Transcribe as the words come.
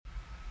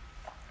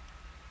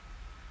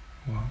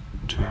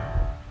two.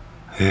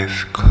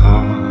 If you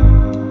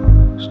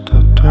close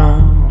the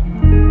door,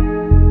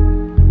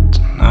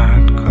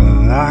 tonight could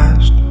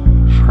last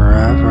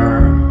forever.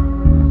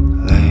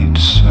 Late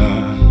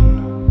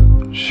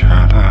sun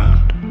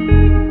shattered,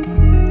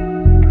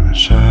 and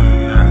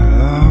say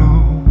hello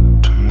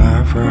to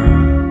never.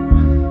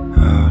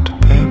 Oh, the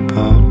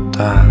people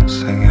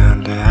dancing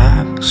and they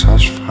having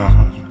such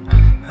fun.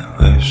 I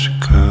wish it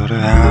could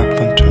have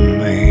happened to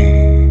me,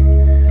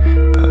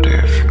 but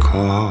if you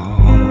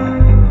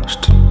close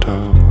the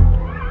door,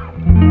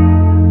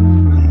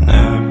 I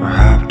never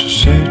have to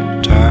sit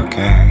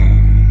again.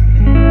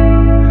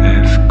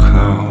 If you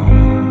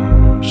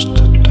close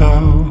the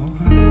door,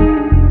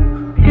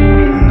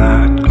 the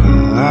night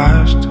could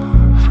last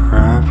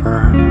forever.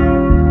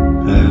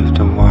 Lift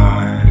the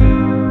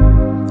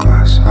wine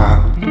glass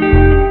out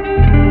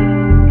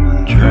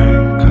and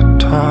drink a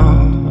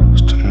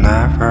toast to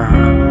never.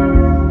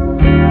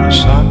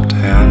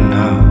 Someday I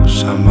know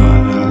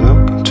someone will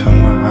look into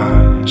my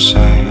eyes and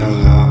say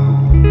hello.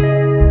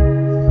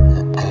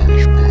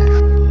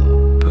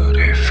 But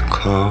if you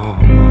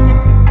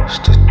close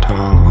the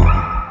door,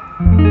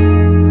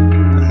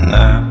 I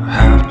never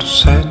have to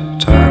sit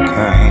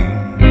again.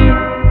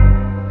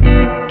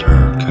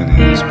 Drinking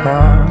his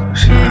bar,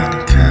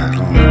 shining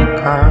Cadillac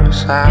cars,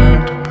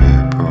 and the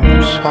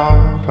people's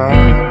over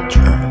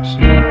dress.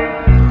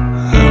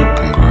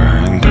 Looking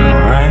grey in the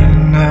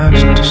rain as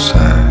the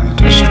sun.